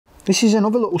This is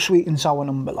another little sweet and sour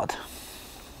number, lad.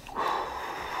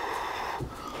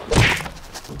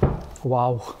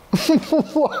 Wow.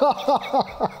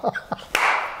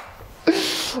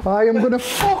 I am gonna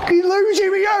fucking lose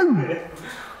it with you!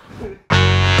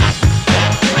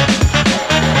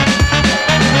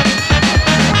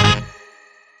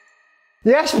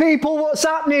 Yes, people, what's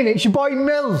happening? It's your boy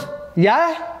Mill,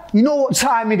 yeah? You know what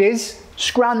time it is.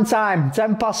 Scran time,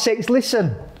 6:10.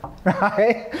 Listen,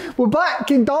 right? We're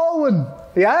back in Darwen,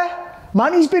 yeah?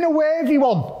 Man, he's been a wavy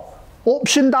one.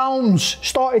 Ups and downs,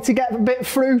 started to get a bit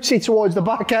fruity towards the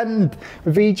back end.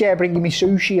 With VJ bringing me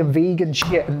sushi and vegan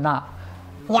shit and that.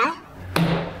 Yeah?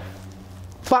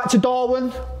 Back to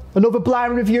Darwen, another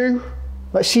blind review.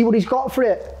 Let's see what he's got for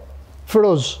it. For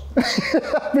us.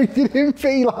 Bringing him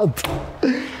feel, lad.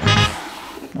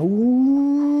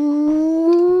 Ooh.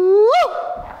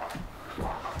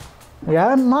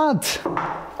 Yeah, mad.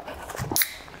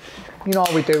 You know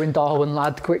how we do in Darwen,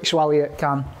 lad. Quick swallow it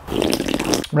can.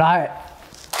 Right.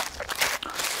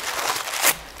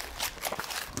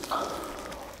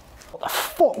 What the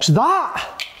fuck's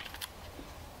that?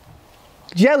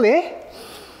 Jelly?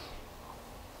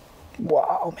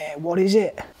 Wow, mate, what is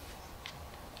it?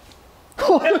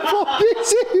 What the fuck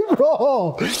is it,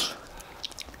 bro?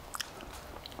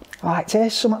 Right,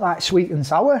 tastes something like sweet and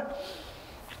sour.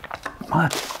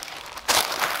 Man.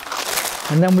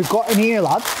 And then we've got in here,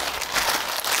 lad.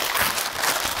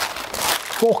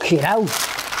 Fucking hell.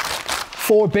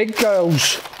 4 big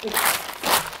girls.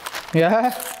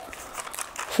 Yeah?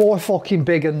 4 fucking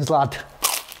big uns, lad.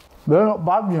 They're not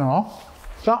bad, you know.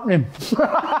 What's happening?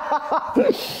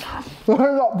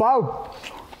 They're not bad.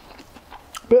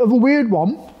 Bit of a weird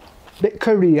one. Bit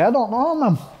curry, I don't know,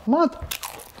 man. Mad.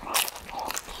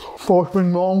 4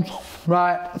 spring rolls.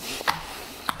 Right.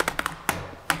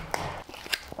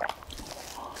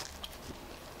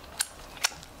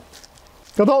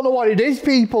 I don't know what it is,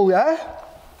 people, yeah?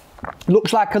 It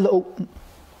looks like a little...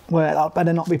 Wait, that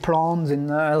better not be prawns in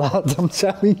there, lads, I'm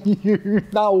telling you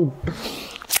now.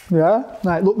 Yeah?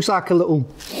 No, it looks like a little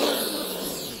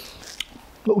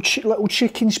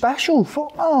chicken special.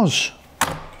 Fuck knows.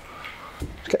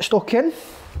 Let's get stuck in.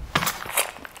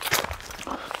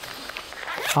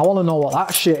 I want to know what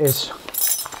that shit is.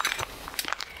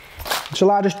 Shall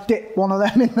I just dip one of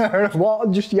them in there as well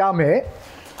and just yam it?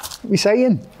 What are you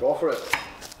saying? Go for it.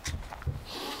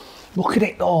 Look at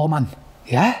it though, man.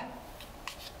 Yeah?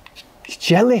 It's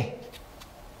jelly.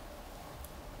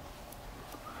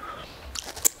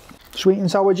 Sweet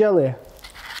and sour jelly?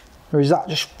 Or is that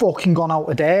just fucking gone out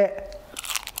of date?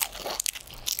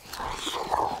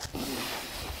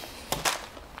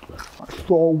 That's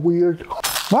so weird.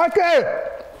 Mikey! I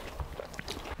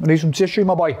need some tissue,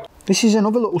 my boy. This is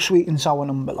another little sweet and sour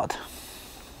number, lad.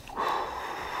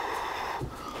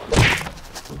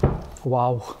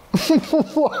 Wow.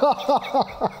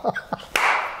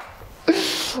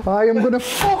 I am gonna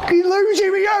fucking lose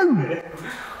it with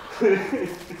you!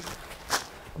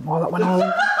 Oh, that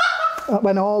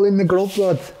went all in the glove,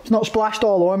 lad. It's not splashed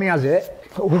all over me, has it?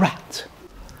 Little rat.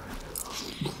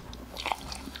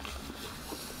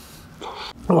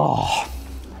 Oh.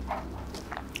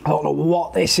 I don't know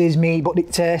what this is, me, but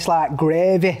it tastes like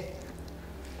gravy.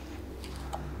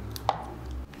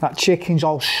 That chicken's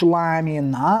all slimy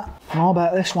and that. I know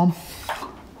about this one.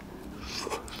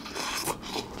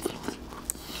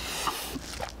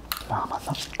 Oh man,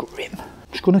 that's grim.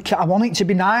 Just gonna, I want it to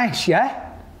be nice, yeah?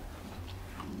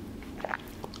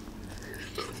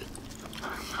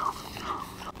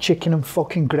 Chicken and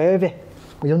fucking gravy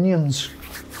with onions.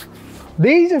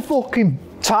 These are fucking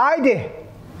tidy.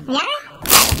 Yeah?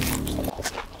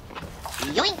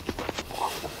 Yoink.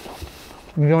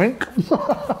 Yoink.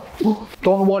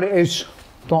 Don't know what it is.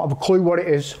 Don't have a clue what it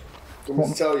is. Do you want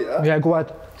me to tell you? Yeah, go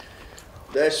ahead.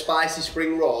 They're spicy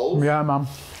spring rolls. Yeah, man.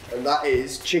 And that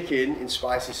is chicken in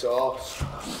spicy sauce.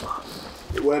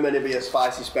 It weren't meant to be a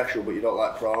spicy special, but you don't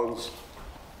like prawns.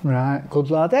 Right,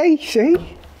 good lad. Hey,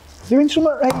 see? Doing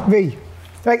something right, V.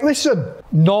 Right, listen.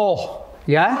 No.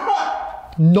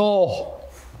 Yeah? No.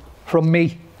 From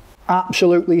me.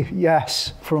 Absolutely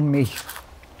yes, from me.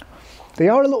 They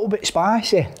are a little bit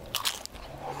spicy.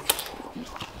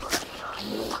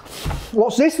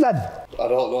 What's this then? I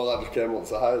don't know, that just came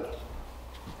outside.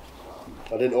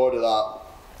 I didn't order that.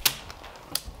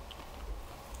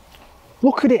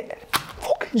 Look at it.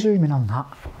 Fucking zoom in on that.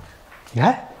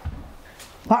 Yeah?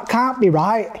 That can't be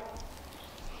right.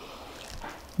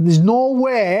 There's no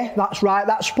way that's right.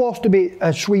 That's supposed to be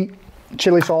a sweet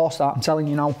chilli sauce, that, I'm telling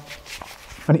you now.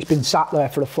 And it's been sat there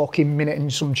for a fucking minute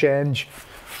and some change.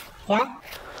 Yeah?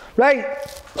 Right.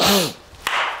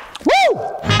 Woo!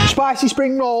 Spicy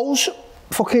spring rolls.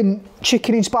 fucking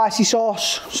chicken in spicy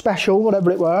sauce special,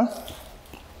 whatever it were.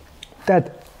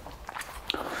 Dead.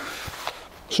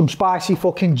 Some spicy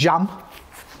fucking jam.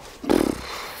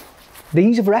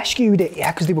 These have rescued it,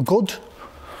 yeah, because they were good.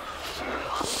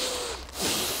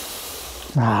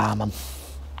 Ah, man.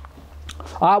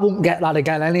 I won't get that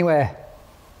again anyway.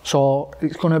 So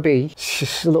it's gonna be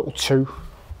just a little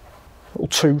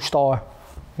two star,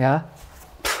 yeah.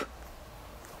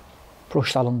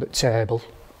 Brush that under the table.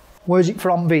 Where's it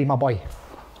from, V, my boy?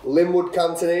 Lynwood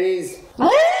Cantonese.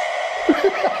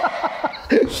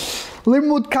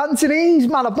 Lynwood Cantonese,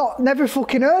 man. I've never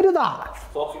fucking heard of that.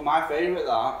 Fucking my favourite,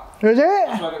 that. Is it?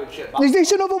 That's why I get the chip back. Is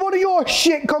this another one of your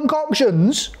shit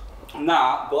concoctions?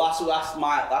 Nah, but that's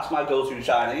my go-to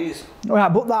Chinese. Right,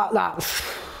 but that.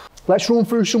 Let's run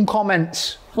through some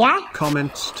comments. Yeah?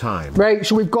 Comments time. Right,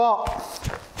 so we've got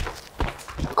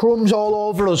crumbs all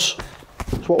over us.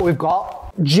 That's what we've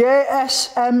got.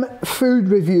 JSM Food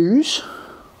Reviews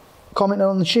commenting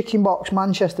on the Chicken Box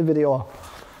Manchester video,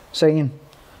 saying,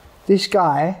 this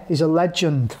guy is a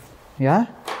legend, yeah?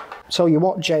 Tell you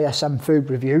what, JSM Food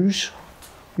Reviews,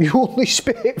 you only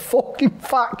spit fucking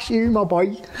facts, you, my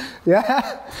boy.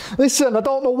 Yeah? Listen, I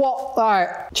don't know what,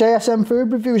 like, JSM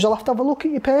Food Reviews, I'll have to have a look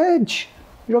at your page.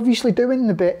 You're obviously doing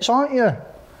the bits, aren't you?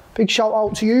 Big shout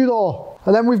out to you, though.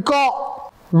 And then we've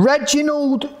got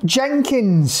Reginald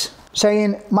Jenkins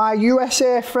saying, my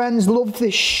USA friends love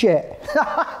this shit.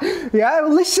 Yeah,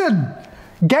 well, listen,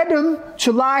 get them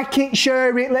to like it,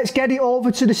 share it, let's get it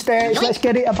over to the States, let's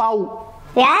get it about.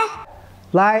 Yeah?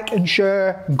 Like and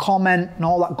share and comment and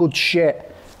all that good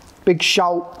shit. Big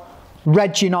shout,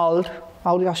 Reginald.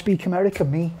 How do I speak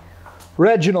American, me?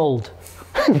 Reginald.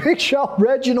 Big shout,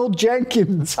 Reginald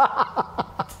Jenkins.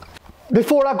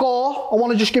 Before I go, I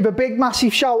want to just give a big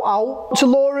massive shout out to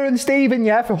Laura and Stephen,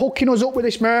 yeah, for hooking us up with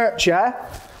this merch, yeah?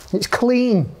 It's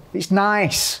clean, it's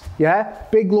nice, yeah?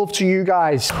 Big love to you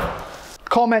guys.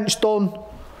 Comments done.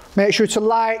 Make sure to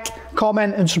like,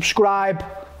 comment and subscribe.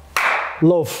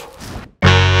 Love.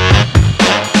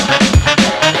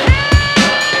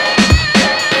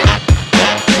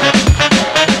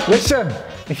 Listen,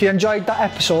 if you enjoyed that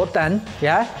episode then,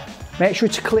 yeah, make sure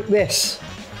to click this,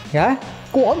 yeah?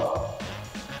 Go on,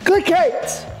 click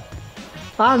it!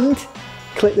 And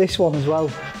click this one as well,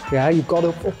 yeah? You've got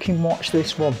to fucking watch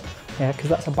this one, yeah? Because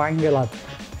that's a banger, lad,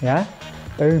 yeah?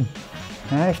 Boom.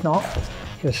 Yeah, if not,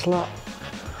 get a slap.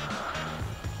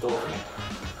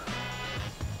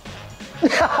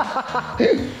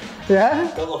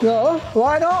 Yeah? No,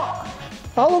 why not?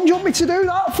 How long do you want me to do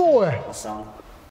that for? That's sound.